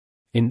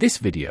In this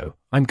video,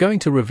 I'm going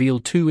to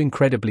reveal two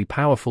incredibly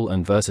powerful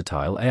and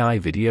versatile AI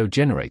video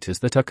generators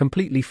that are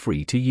completely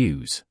free to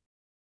use.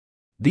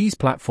 These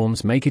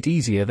platforms make it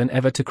easier than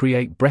ever to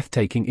create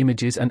breathtaking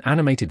images and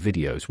animated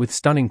videos with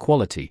stunning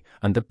quality,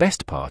 and the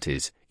best part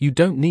is, you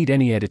don't need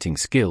any editing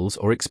skills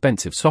or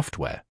expensive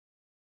software.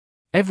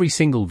 Every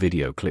single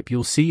video clip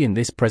you'll see in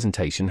this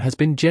presentation has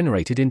been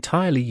generated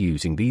entirely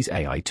using these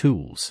AI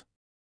tools.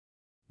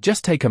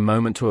 Just take a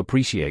moment to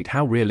appreciate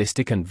how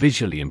realistic and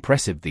visually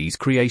impressive these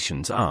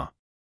creations are.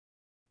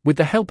 With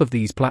the help of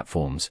these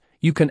platforms,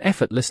 you can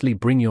effortlessly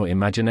bring your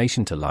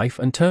imagination to life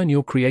and turn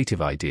your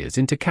creative ideas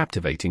into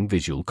captivating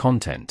visual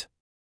content.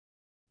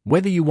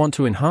 Whether you want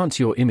to enhance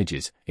your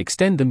images,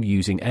 extend them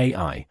using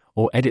AI,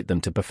 or edit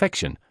them to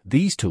perfection,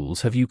 these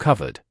tools have you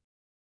covered.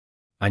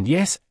 And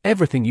yes,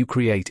 everything you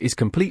create is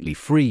completely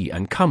free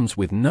and comes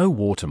with no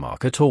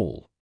watermark at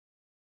all.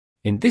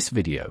 In this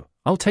video,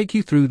 I'll take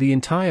you through the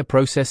entire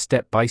process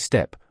step by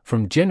step,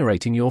 from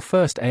generating your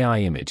first AI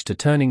image to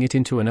turning it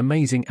into an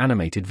amazing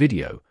animated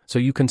video, so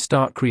you can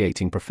start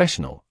creating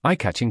professional,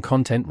 eye-catching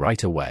content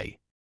right away.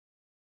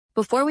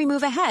 Before we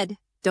move ahead,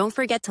 don't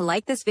forget to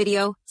like this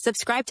video,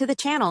 subscribe to the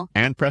channel,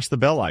 and press the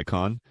bell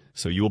icon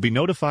so you will be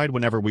notified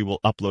whenever we will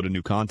upload a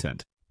new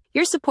content.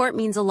 Your support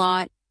means a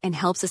lot and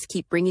helps us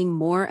keep bringing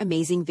more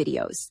amazing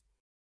videos.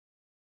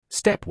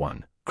 Step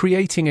 1.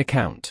 Creating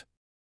account.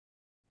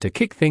 To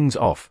kick things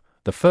off,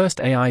 the first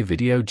AI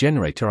video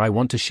generator I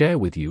want to share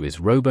with you is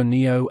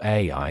RoboNeo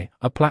AI,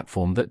 a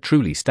platform that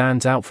truly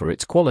stands out for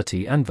its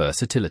quality and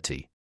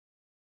versatility.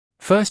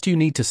 First, you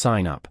need to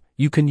sign up.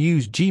 You can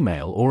use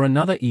Gmail or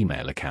another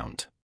email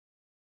account.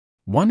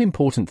 One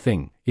important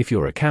thing, if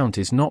your account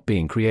is not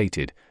being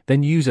created,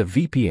 then use a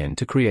VPN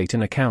to create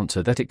an account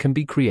so that it can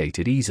be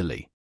created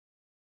easily.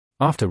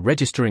 After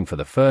registering for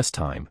the first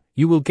time,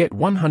 you will get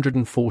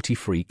 140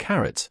 free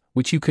carrots,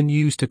 which you can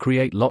use to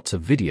create lots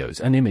of videos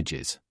and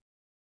images.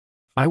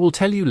 I will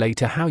tell you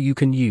later how you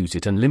can use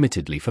it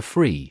unlimitedly for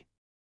free.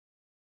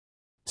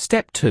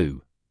 Step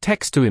 2.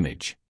 Text to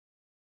image.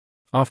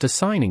 After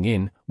signing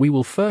in, we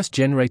will first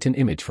generate an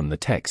image from the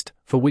text,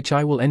 for which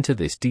I will enter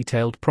this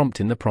detailed prompt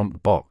in the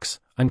prompt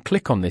box, and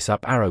click on this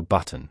up arrow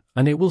button,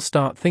 and it will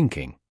start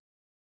thinking.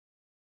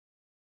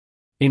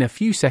 In a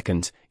few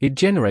seconds, it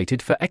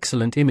generated 4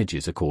 excellent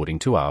images according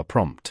to our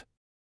prompt.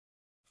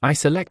 I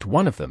select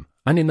one of them,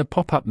 and in the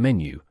pop-up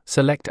menu,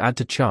 select Add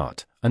to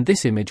Chart, and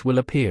this image will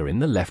appear in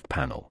the left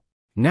panel.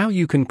 Now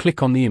you can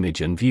click on the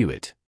image and view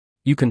it.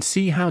 You can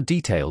see how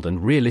detailed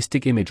and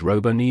realistic image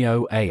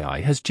RoboNeo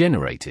AI has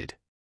generated.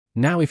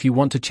 Now if you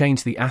want to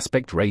change the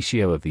aspect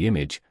ratio of the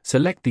image,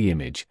 select the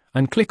image,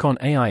 and click on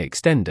AI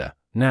Extender.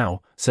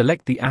 Now,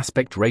 select the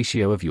aspect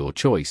ratio of your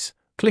choice,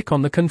 click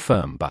on the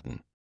Confirm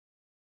button.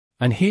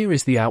 And here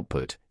is the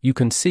output. You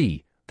can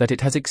see that it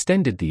has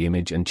extended the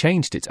image and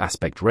changed its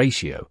aspect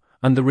ratio,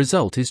 and the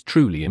result is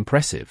truly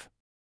impressive.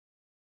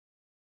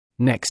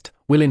 Next,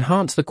 we'll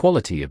enhance the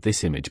quality of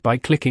this image by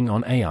clicking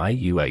on AI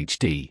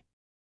UHD.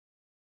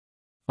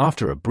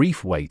 After a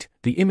brief wait,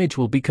 the image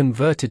will be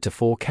converted to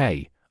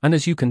 4K, and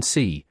as you can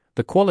see,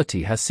 the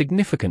quality has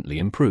significantly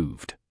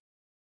improved.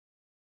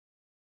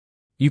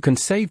 You can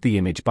save the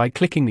image by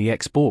clicking the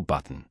Export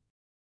button.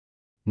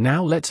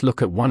 Now let's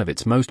look at one of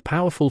its most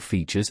powerful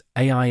features,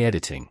 AI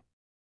editing.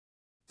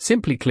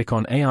 Simply click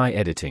on AI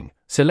editing,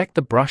 select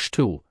the brush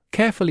tool,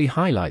 carefully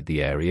highlight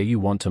the area you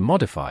want to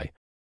modify,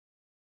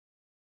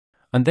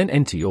 and then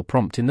enter your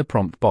prompt in the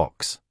prompt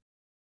box.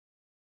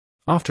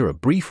 After a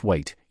brief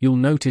wait, you'll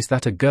notice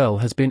that a girl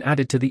has been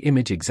added to the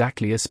image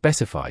exactly as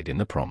specified in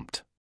the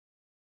prompt.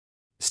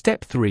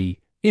 Step 3.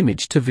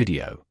 Image to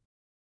video.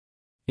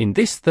 In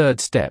this third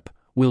step,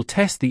 we'll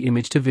test the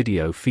image to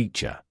video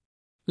feature.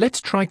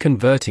 Let's try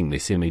converting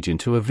this image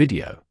into a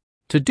video.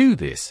 To do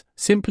this,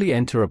 simply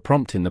enter a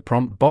prompt in the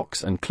prompt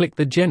box and click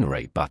the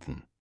Generate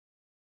button.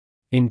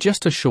 In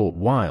just a short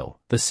while,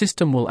 the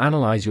system will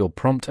analyze your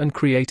prompt and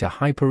create a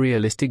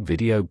hyper-realistic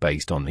video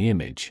based on the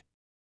image.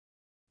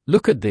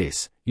 Look at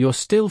this, your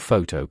still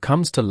photo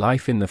comes to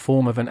life in the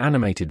form of an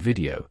animated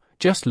video.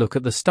 Just look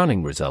at the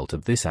stunning result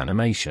of this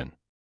animation.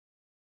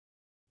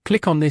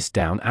 Click on this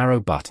down arrow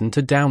button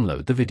to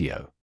download the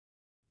video.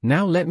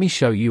 Now let me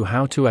show you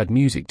how to add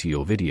music to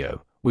your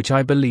video, which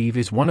I believe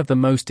is one of the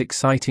most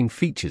exciting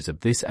features of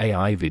this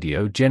AI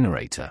video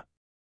generator.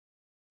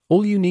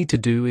 All you need to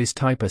do is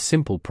type a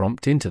simple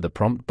prompt into the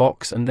prompt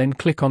box and then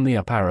click on the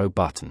up arrow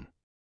button.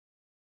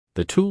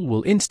 The tool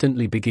will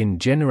instantly begin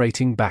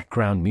generating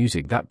background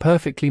music that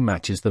perfectly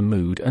matches the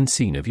mood and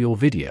scene of your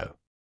video.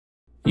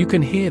 You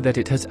can hear that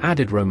it has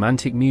added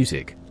romantic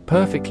music,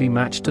 perfectly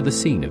matched to the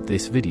scene of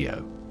this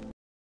video.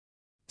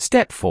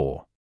 Step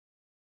 4.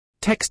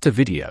 Text to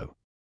video.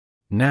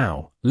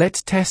 Now,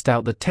 let's test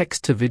out the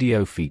text to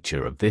video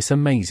feature of this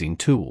amazing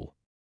tool.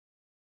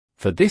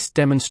 For this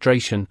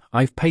demonstration,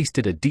 I've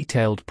pasted a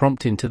detailed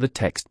prompt into the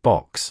text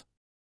box.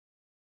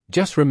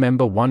 Just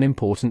remember one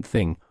important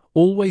thing,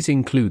 always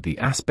include the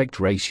aspect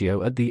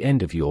ratio at the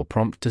end of your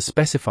prompt to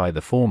specify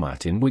the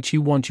format in which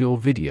you want your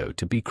video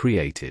to be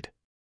created.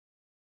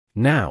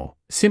 Now,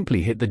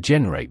 Simply hit the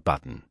Generate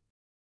button.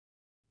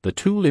 The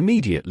tool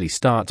immediately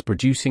starts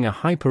producing a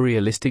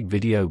hyper-realistic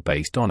video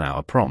based on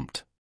our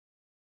prompt.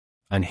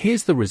 And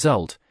here's the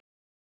result.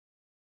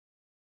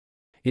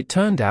 It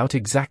turned out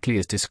exactly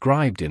as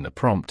described in the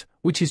prompt,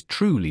 which is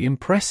truly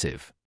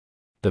impressive.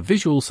 The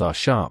visuals are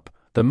sharp,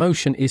 the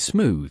motion is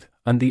smooth,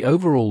 and the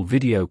overall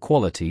video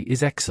quality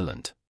is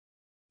excellent.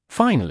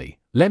 Finally,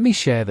 let me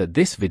share that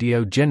this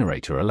video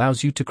generator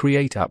allows you to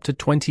create up to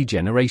 20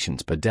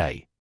 generations per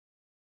day.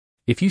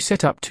 If you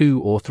set up 2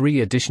 or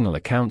 3 additional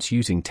accounts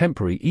using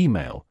temporary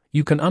email,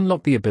 you can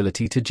unlock the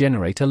ability to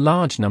generate a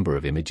large number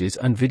of images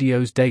and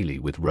videos daily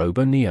with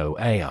RoboNeo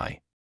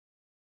AI.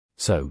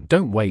 So,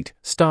 don't wait,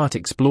 start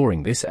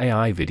exploring this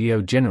AI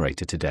video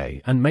generator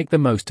today and make the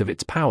most of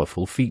its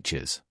powerful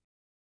features.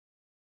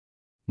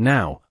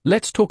 Now,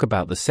 let's talk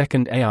about the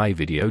second AI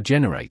video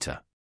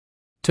generator.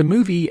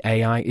 Movie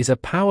AI is a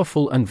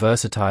powerful and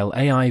versatile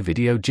AI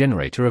video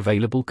generator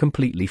available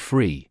completely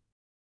free.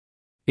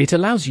 It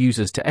allows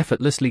users to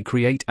effortlessly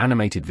create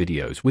animated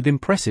videos with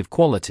impressive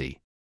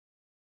quality.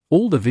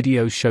 All the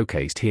videos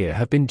showcased here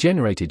have been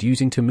generated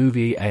using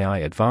Movie AI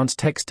advanced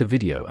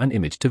text-to-video and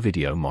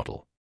image-to-video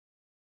model.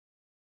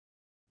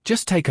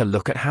 Just take a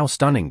look at how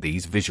stunning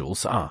these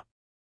visuals are.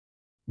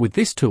 With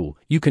this tool,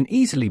 you can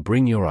easily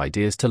bring your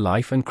ideas to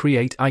life and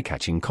create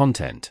eye-catching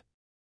content.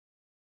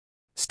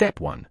 Step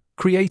 1.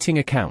 Creating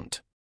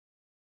account.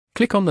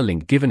 Click on the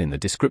link given in the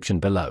description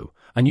below,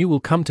 and you will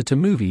come to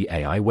Movie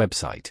AI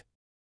website.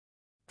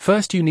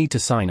 First you need to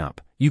sign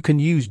up. You can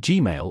use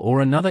Gmail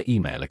or another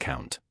email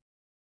account.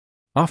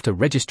 After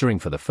registering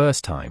for the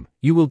first time,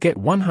 you will get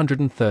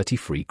 130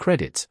 free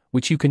credits,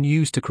 which you can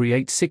use to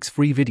create 6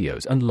 free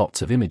videos and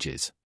lots of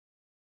images.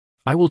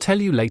 I will tell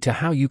you later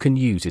how you can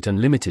use it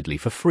unlimitedly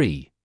for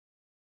free.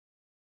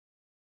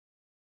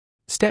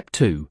 Step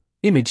 2.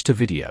 Image to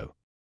video.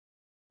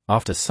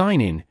 After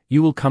sign in,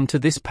 you will come to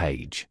this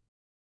page.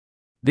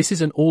 This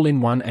is an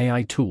all-in-one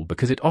AI tool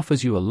because it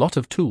offers you a lot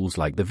of tools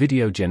like the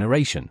video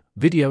generation,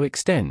 video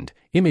extend,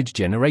 image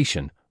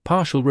generation,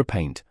 partial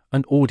repaint,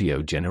 and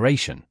audio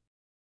generation.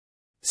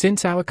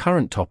 Since our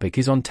current topic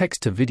is on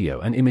text-to-video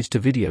and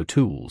image-to-video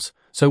tools,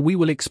 so we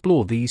will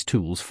explore these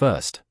tools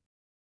first.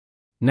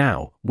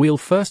 Now, we'll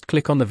first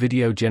click on the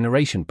video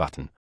generation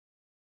button.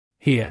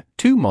 Here,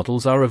 2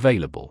 models are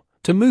available,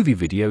 Movie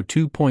Video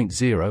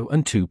 2.0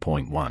 and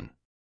 2.1.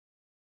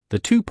 The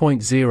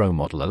 2.0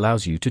 model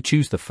allows you to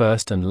choose the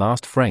first and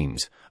last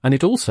frames, and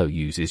it also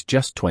uses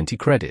just 20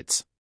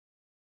 credits.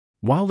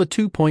 While the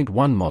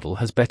 2.1 model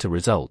has better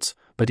results,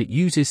 but it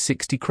uses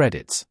 60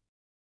 credits.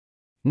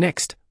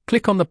 Next,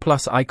 click on the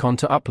plus icon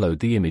to upload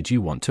the image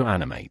you want to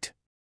animate.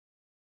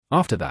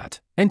 After that,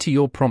 enter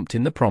your prompt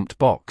in the prompt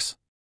box.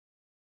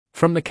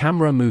 From the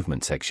camera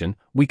movement section,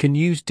 we can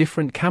use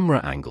different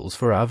camera angles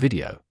for our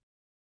video.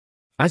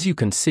 As you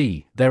can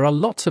see, there are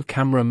lots of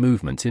camera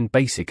movements in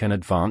basic and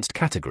advanced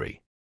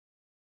category.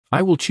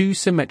 I will choose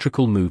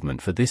symmetrical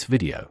movement for this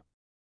video.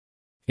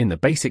 In the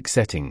basic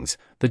settings,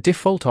 the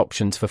default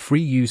options for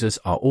free users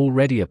are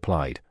already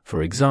applied,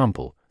 for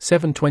example,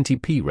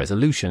 720p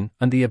resolution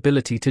and the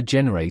ability to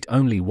generate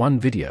only one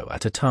video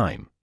at a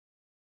time.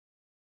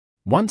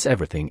 Once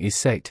everything is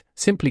set,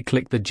 simply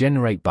click the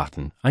Generate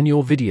button and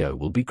your video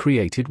will be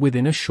created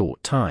within a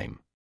short time.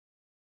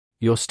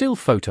 Your still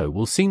photo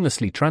will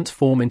seamlessly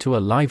transform into a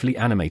lively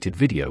animated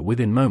video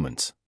within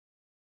moments.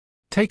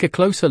 Take a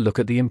closer look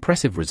at the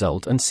impressive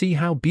result and see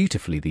how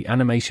beautifully the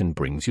animation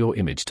brings your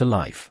image to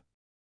life.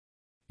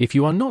 If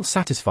you are not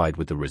satisfied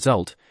with the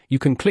result, you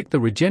can click the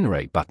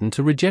Regenerate button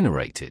to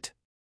regenerate it.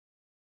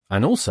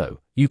 And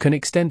also, you can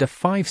extend a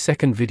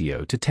 5-second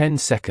video to 10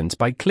 seconds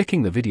by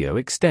clicking the Video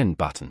Extend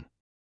button.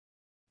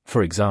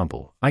 For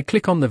example, I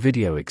click on the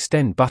Video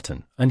Extend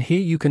button, and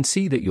here you can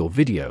see that your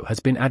video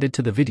has been added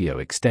to the Video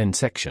Extend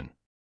section.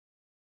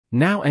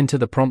 Now enter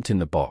the prompt in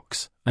the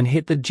box, and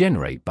hit the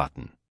Generate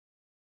button.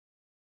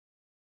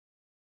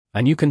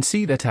 And you can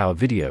see that our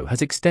video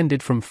has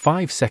extended from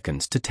 5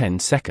 seconds to 10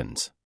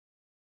 seconds.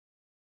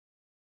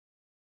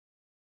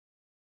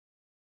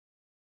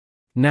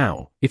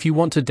 Now, if you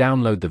want to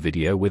download the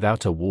video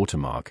without a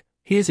watermark,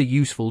 here's a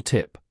useful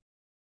tip.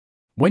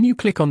 When you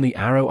click on the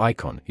arrow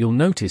icon, you'll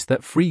notice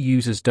that free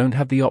users don't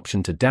have the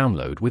option to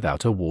download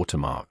without a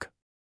watermark.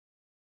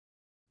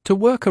 To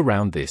work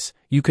around this,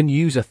 you can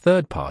use a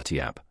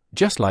third-party app,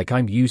 just like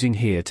I'm using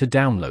here to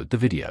download the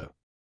video.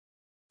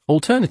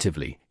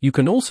 Alternatively, you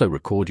can also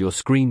record your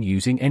screen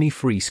using any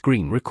free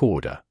screen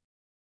recorder.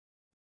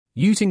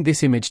 Using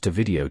this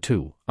image-to-video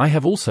tool, I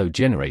have also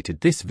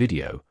generated this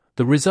video,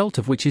 the result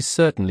of which is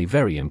certainly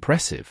very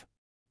impressive.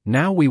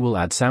 Now we will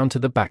add sound to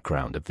the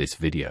background of this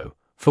video,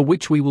 for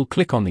which we will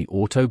click on the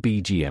Auto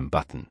BGM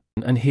button,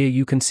 and here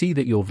you can see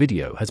that your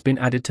video has been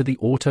added to the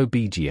Auto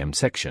BGM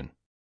section.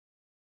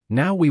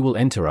 Now we will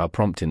enter our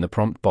prompt in the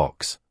prompt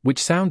box,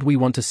 which sound we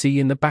want to see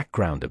in the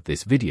background of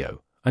this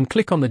video, and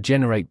click on the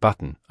Generate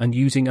button, and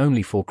using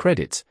only 4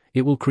 credits,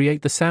 it will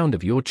create the sound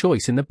of your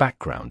choice in the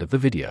background of the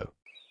video.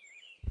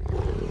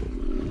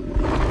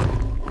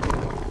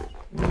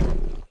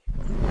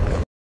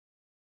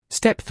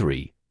 Step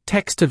 3.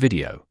 Text to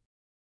video.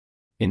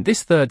 In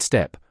this third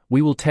step,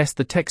 we will test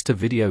the text to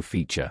video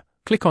feature.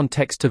 Click on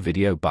Text to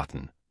Video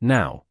button.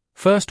 Now,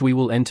 first we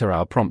will enter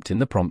our prompt in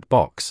the prompt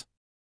box.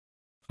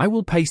 I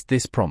will paste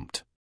this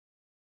prompt.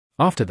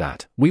 After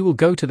that, we will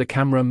go to the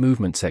camera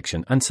movement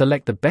section and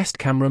select the best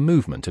camera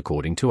movement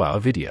according to our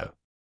video.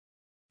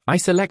 I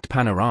select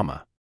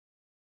panorama.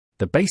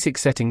 The basic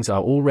settings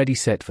are already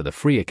set for the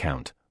free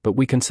account, but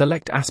we can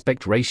select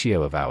aspect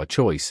ratio of our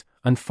choice,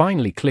 and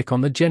finally click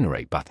on the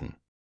Generate button.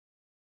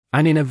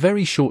 And in a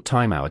very short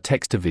time our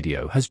text to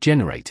video has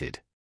generated.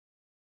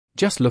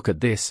 Just look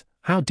at this,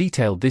 how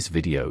detailed this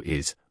video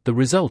is. The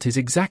result is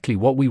exactly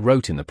what we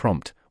wrote in the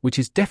prompt, which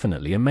is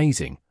definitely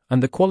amazing,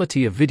 and the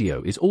quality of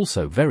video is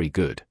also very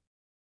good.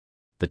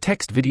 The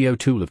text video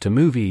tool of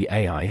Watermark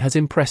AI has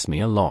impressed me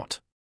a lot.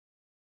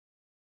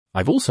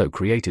 I've also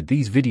created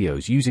these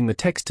videos using the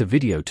text to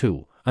video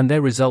tool, and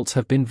their results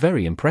have been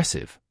very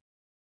impressive.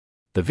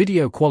 The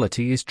video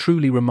quality is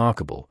truly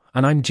remarkable,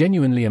 and I'm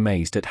genuinely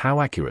amazed at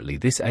how accurately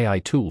this AI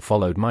tool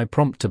followed my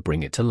prompt to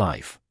bring it to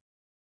life.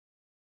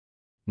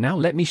 Now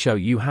let me show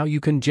you how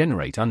you can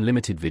generate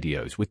unlimited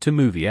videos with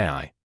Watermark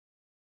AI.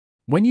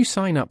 When you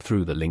sign up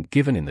through the link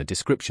given in the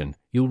description,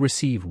 you'll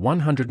receive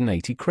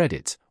 180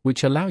 credits,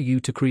 which allow you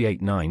to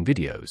create 9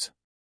 videos.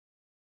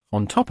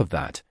 On top of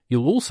that,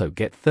 you'll also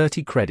get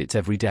 30 credits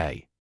every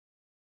day.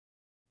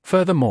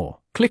 Furthermore,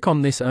 click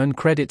on this Earn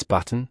Credits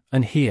button,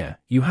 and here,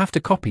 you have to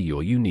copy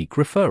your unique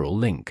referral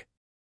link.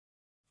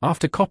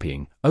 After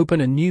copying, open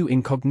a new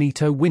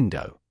incognito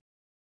window.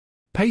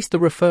 Paste the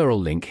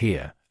referral link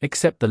here,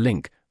 accept the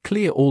link,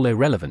 clear all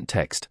irrelevant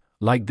text,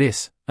 like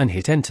this, and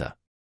hit enter.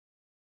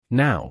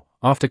 Now,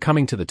 after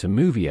coming to the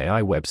Watermark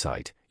AI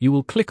website, you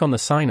will click on the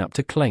Sign Up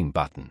to Claim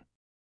button.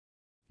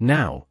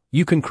 Now,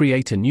 you can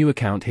create a new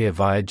account here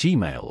via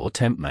Gmail or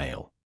temp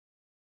mail.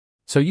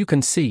 So you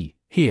can see,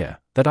 here,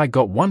 that I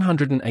got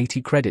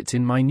 180 credits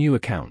in my new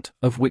account,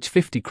 of which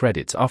 50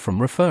 credits are from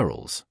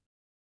referrals.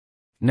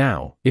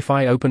 Now, if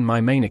I open my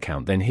main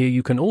account, then here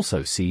you can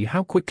also see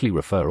how quickly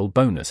referral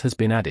bonus has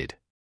been added.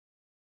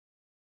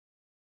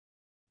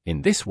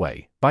 In this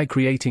way, by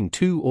creating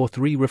 2 or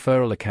 3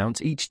 referral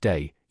accounts each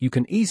day, you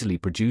can easily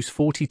produce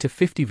 40 to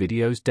 50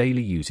 videos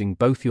daily using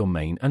both your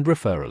main and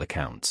referral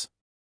accounts.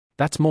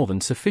 That's more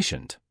than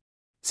sufficient.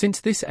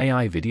 Since this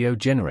AI video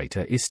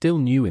generator is still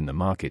new in the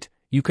market,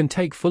 you can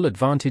take full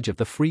advantage of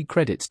the free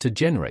credits to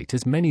generate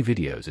as many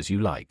videos as you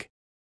like.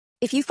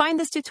 If you find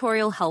this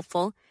tutorial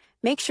helpful,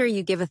 make sure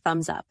you give a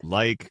thumbs up.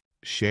 Like,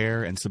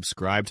 share, and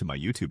subscribe to my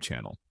YouTube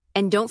channel.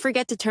 And don't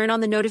forget to turn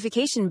on the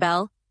notification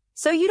bell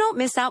so you don't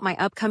miss out my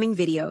upcoming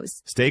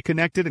videos. Stay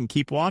connected and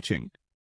keep watching.